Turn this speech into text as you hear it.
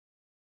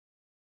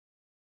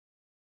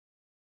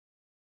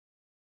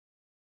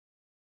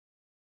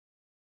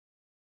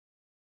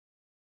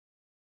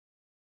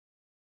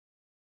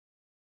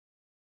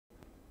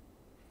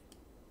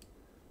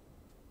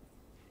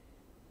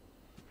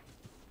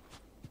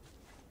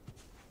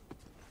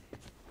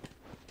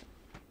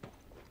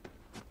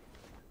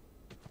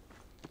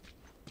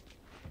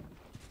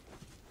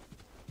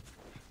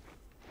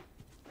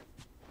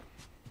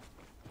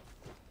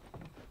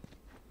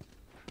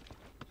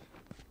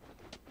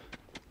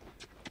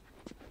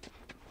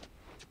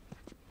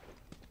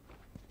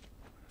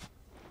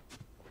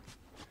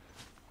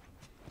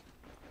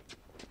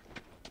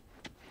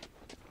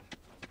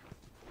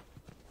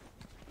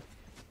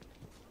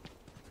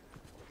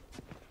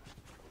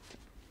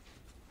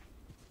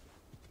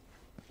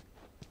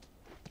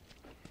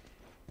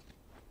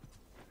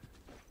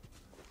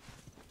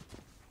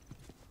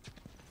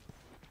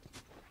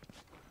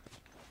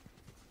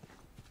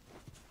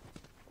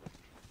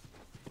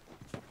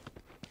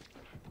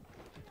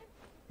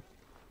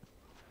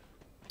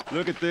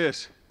Look at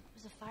this.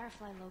 There's a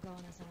firefly logo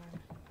on his arm.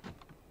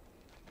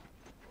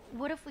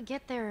 What if we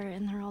get there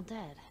and they're all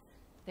dead?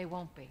 They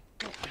won't be.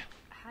 But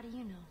how do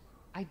you know?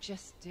 I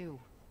just do.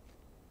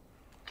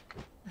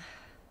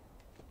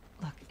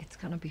 Look, it's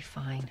gonna be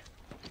fine.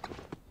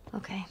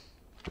 Okay.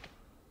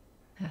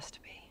 Has to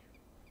be.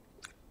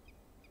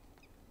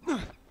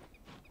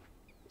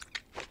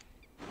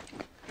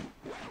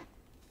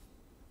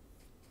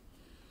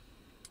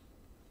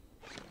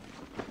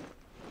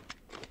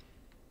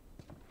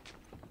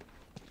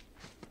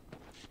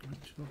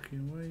 Which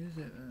fucking way is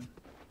it then?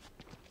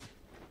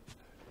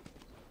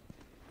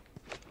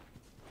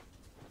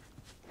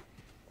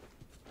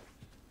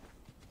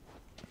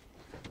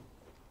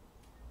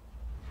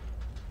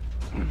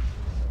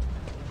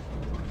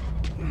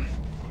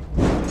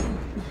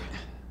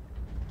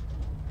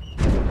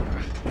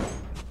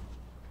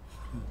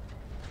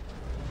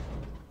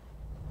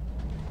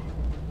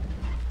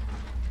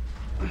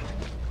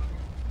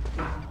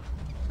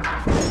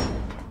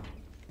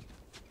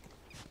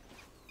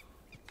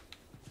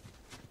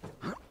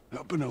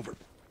 Up and over.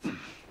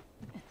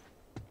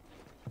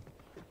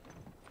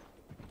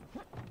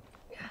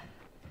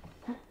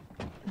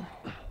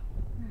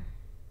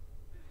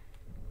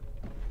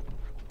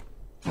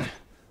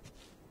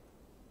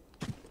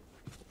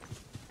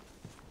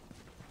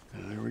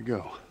 There we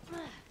go.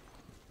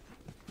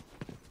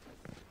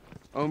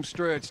 Home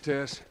stretch,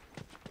 Tess.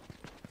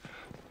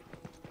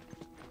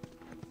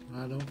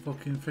 I don't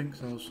fucking think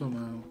so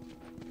somehow.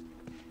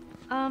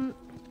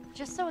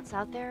 Just so it's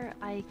out there,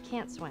 I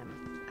can't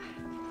swim.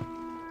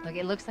 Look,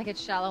 it looks like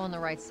it's shallow on the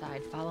right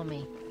side. Follow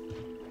me.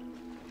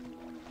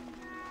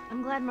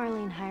 I'm glad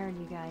Marlene hired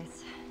you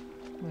guys.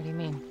 What do you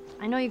mean?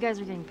 I know you guys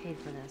are getting paid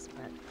for this,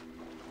 but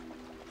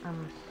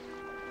I'm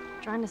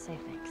trying to say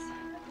thanks.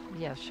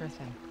 Yeah, sure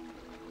thing.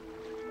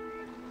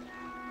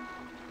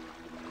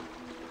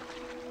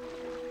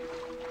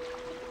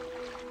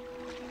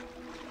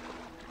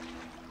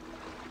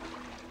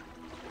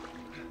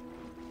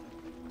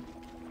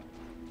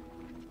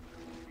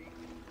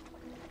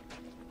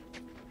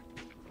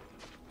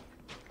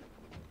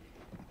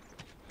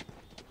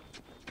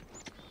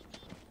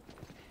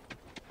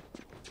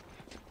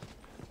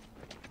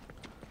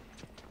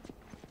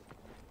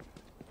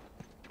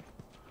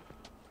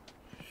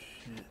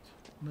 Shit.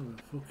 Another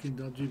fucking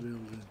dodgy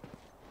building.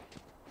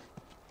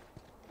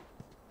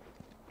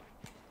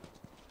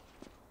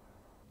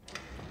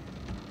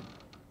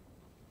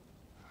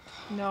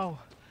 No.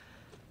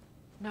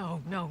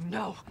 No, no,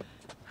 no.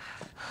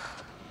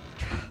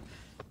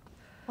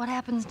 What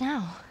happens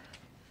now?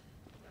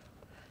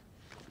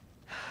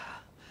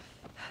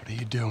 What are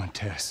you doing,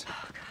 Tess?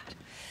 Oh, God.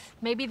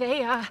 Maybe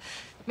they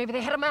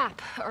had a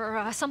map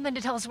or something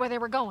to tell us where they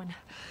were going.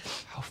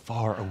 How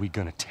far are we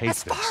gonna take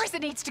As this? far as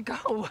it needs to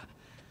go.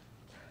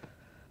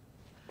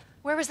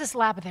 Where was this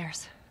lab of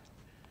theirs?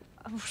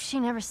 Oh, she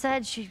never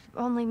said. She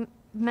only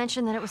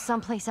mentioned that it was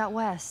someplace out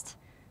west.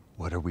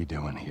 What are we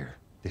doing here?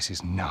 This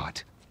is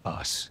not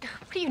us.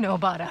 What do you know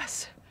about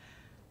us?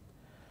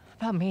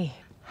 About me?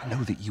 I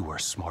know that you are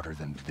smarter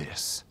than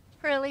this.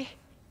 Really?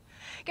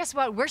 Guess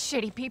what? We're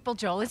shitty people,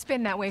 Joel. It's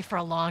been that way for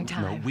a long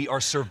time. No, we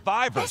are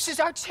survivors. This is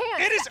our chance.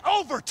 It is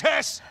over,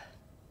 Tess!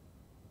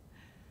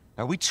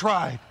 Now, we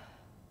tried.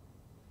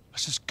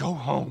 Let's just go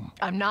home.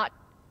 I'm not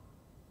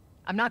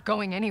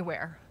going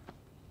anywhere.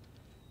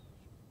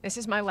 This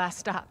is my last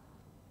stop.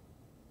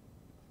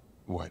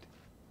 What?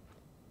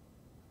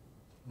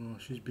 Oh,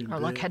 she's been Our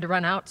luck had to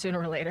run out sooner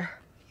or later.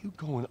 You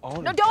going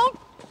on? No, don't!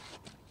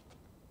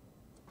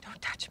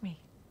 Don't touch me.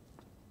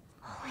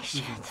 Holy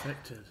She's shit.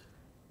 infected.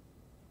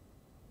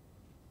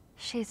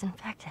 She's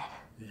infected.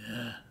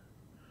 Yeah.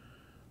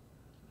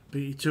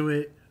 Beat you to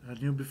it. I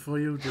knew before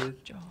you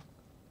did. Joel,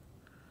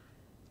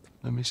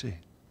 Let me see.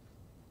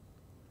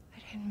 I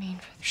didn't mean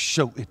for this.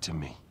 Show it to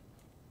me.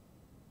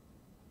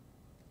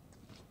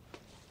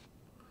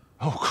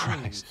 Oh,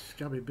 Christ. Hey,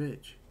 scabby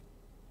bitch.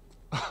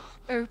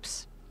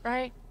 Oops,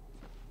 right?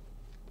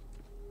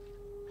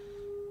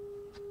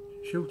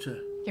 Shoot her.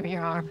 Give me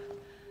your arm.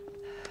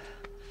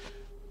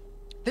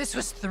 This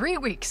was 3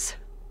 weeks.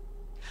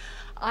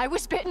 I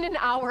was bitten an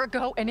hour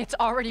ago, and it's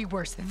already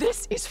worse.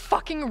 This is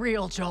fucking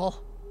real,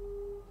 Joel.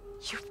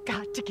 You've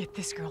got to get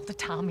this girl to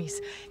Tommy's.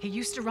 He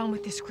used to run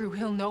with this crew.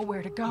 He'll know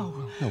where to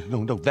go.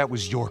 No. That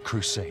was your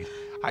crusade.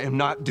 I am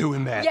not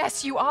doing that.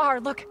 Yes, you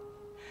are. Look.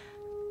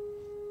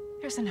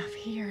 There's enough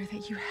here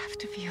that you have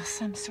to feel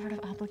some sort of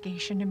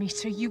obligation to me,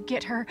 so you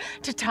get her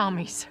to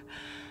Tommy's.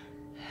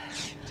 Oh,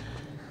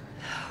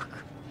 fuck.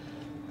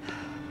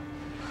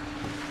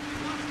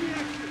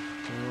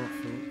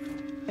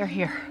 They're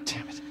here.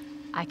 Damn it.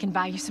 I can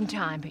buy you some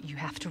time, but you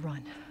have to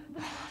run.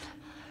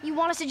 You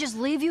want us to just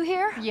leave you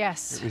here?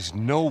 Yes. There is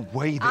no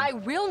way that... I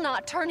will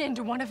not turn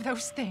into one of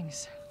those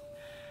things.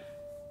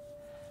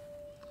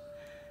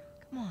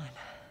 Come on.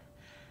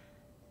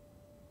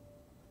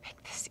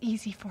 Make this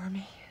easy for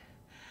me.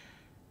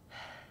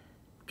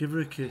 Give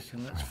her a kiss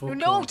and let's fuck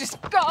No, off. just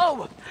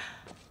go!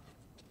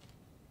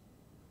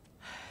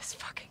 Just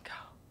fucking go.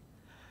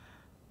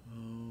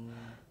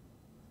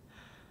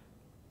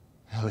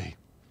 Oh. Ellie,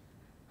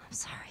 I'm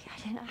sorry.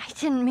 I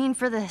didn't mean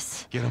for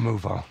this. get a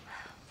move on.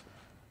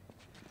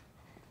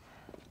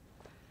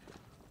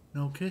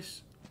 No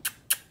kiss.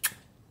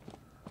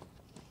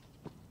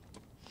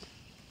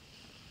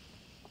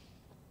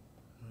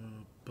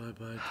 Oh,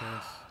 bye-bye,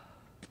 Tess.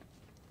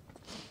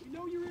 We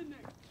know you're in there.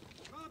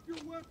 Drop your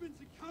weapons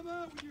and come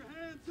out with your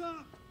hands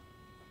up.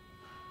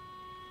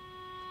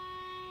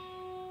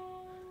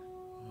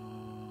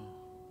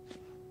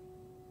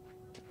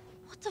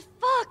 What the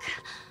fuck?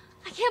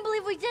 I can't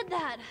believe we did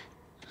that.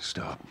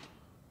 Stop.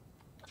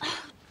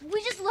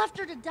 We just left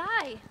her to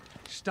die.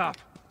 Stop.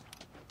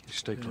 You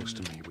stay close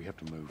to me. We have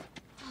to move.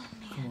 Oh,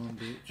 man. Come on,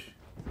 bitch.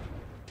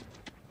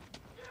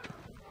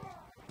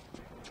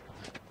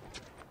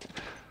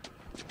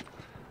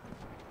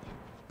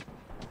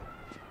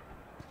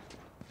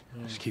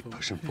 Oh, Just keep fuck.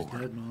 pushing She's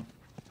forward. Dead, man.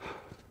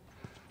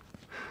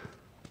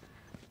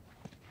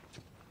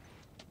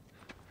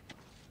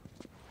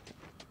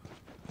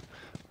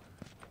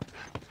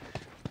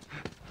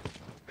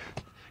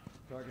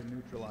 Target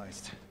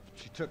neutralized.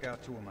 She took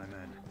out 2 of my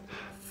men.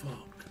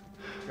 Fuck.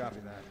 Copy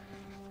that.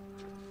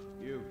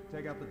 You,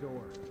 take out the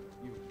door.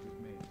 You,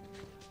 with me.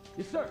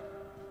 Yes, sir.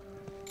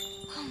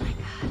 Oh my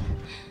god.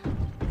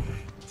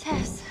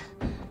 Tess.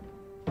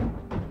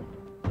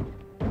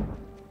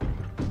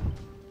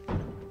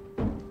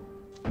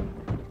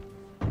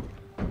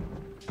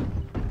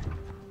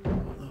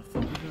 What the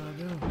fuck are you gonna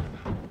do?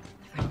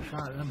 I'll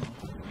fight them off.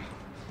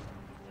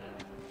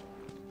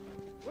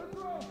 What's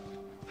wrong?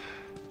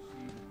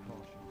 Proceed with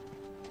caution.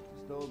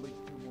 Still at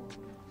least 2 more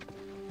around.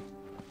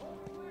 All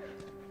clear.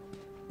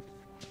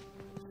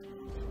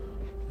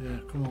 Yeah,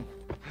 come on.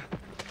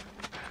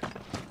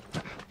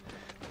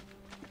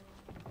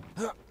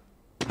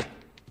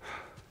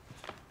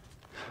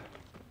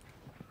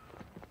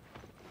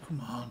 Come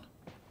on.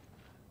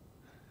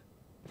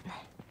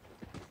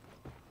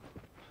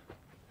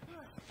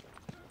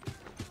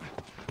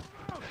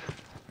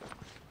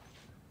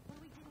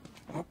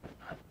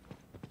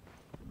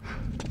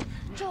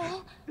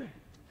 Joel.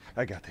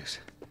 I got this.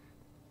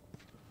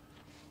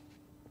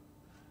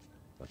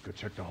 Let's go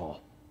check the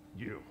hall.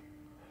 You,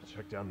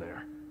 check down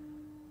there.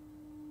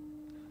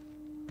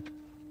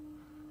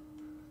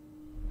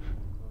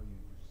 Oh, you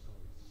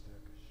sorry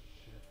sack of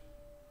shit.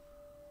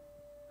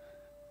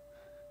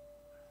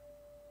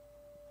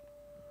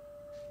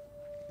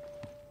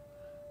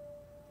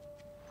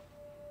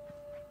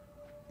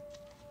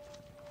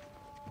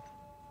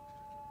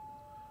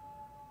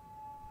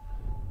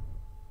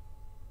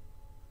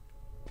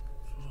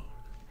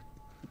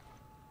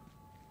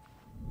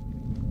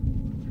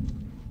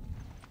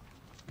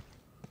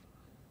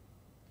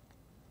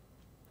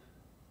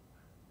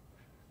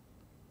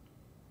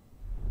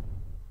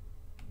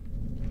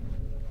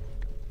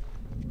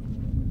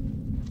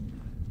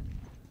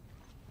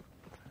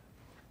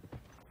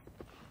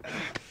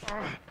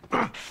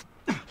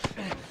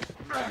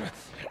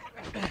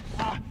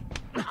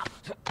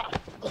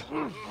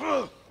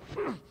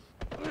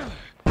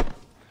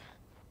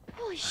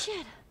 Holy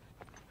shit.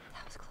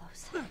 That was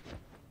close.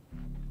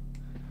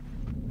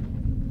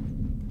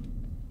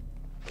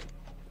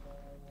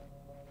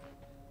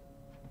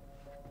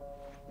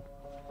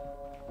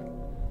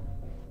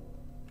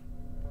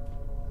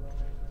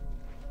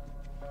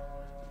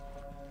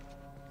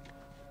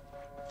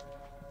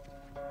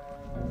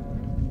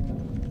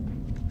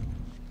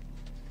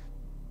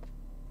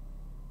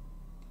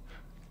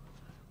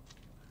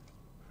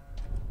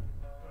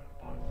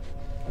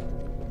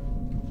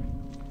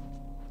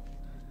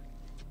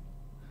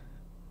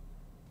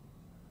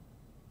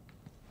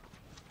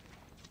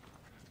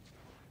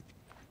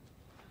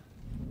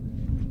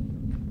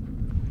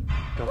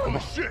 Go, come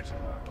on. Shit!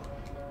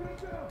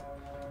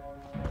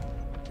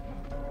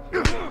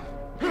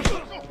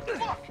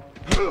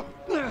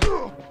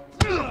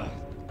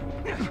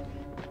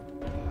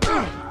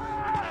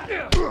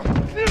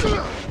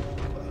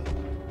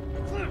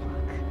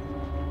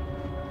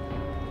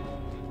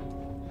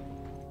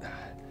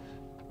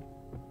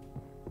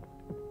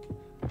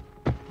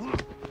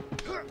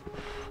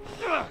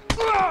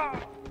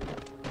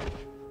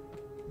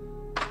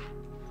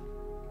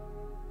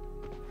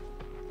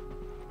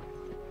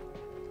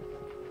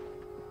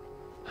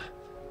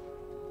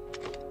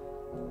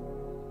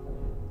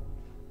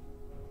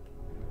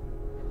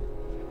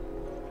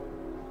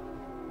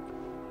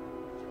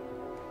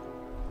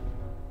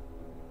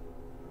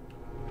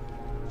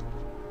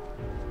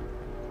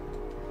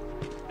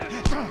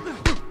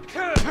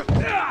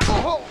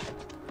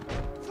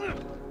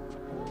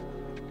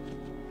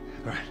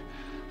 All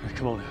right,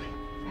 come on, Ellie.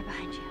 Right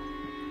behind you.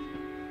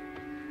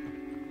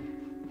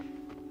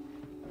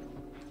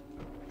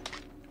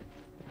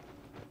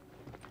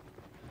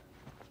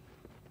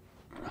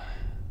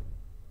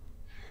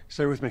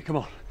 Stay with me, come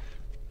on.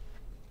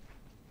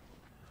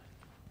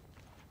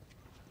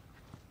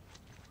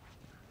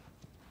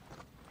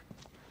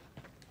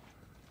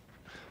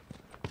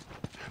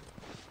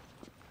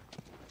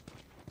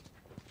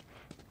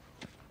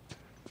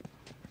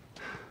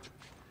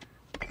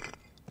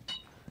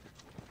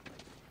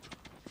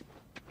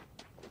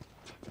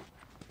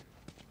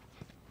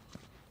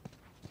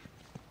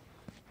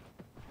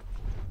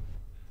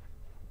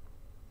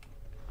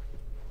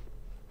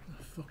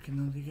 Fucking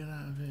hell, do you get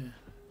out of here?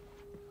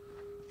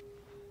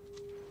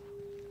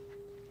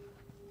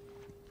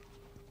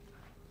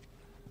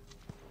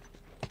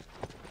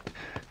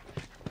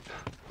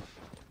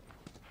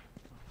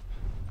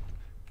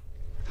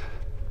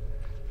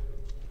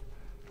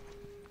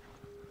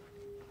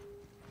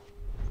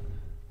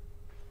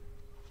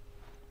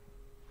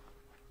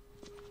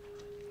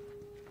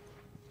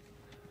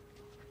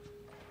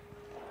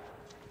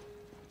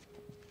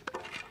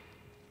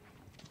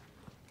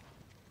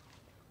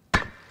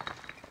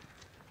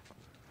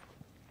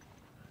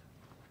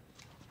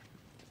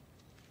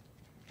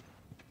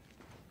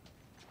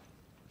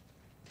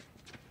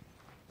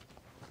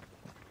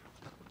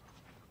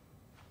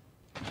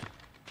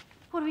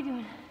 What are we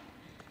doing?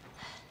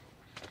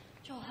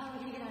 Joel, how are we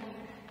gonna get out of here?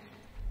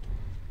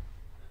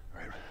 All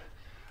right,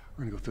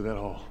 we're gonna go through that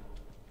hall.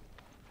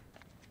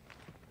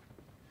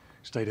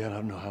 Stay down, I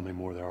don't know how many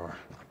more there are.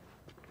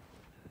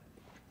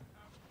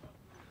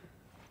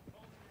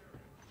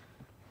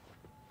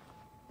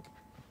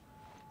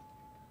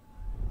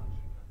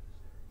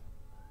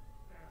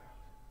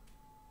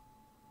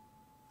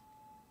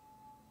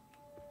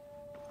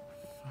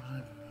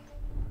 Five of them.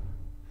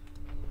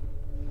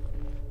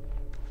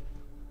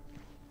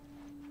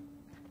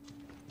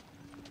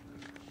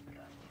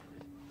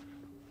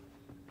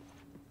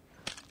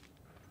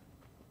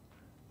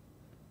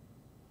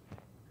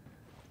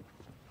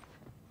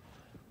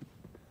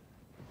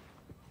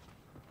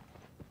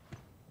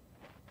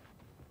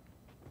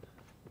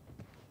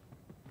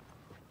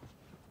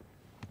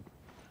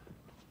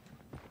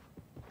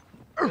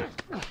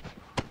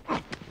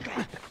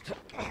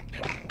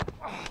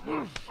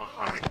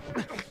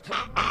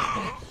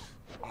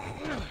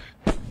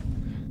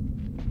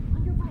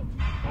 On your right.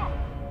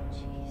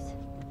 Jeez.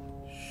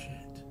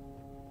 Shit.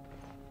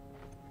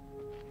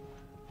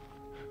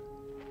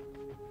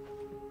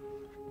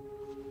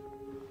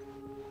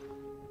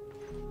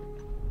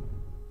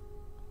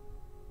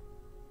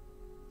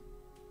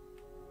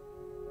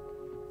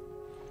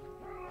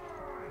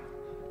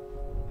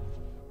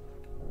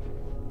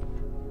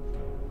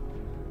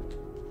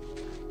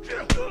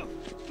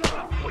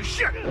 Holy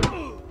shit!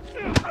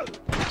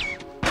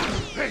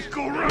 Hey,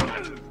 go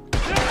around!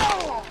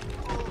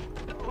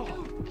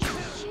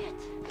 Shit.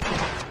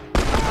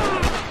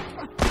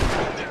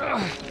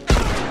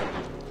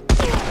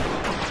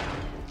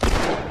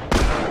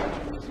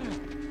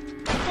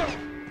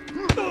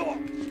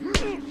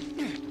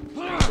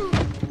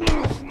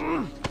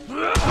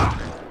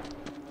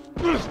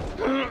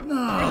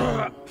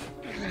 No!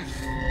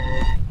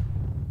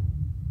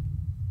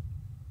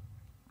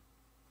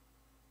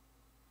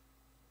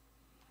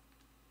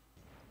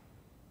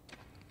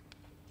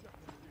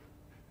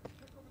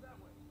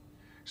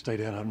 Stay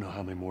down, I don't know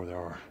how many more there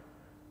are.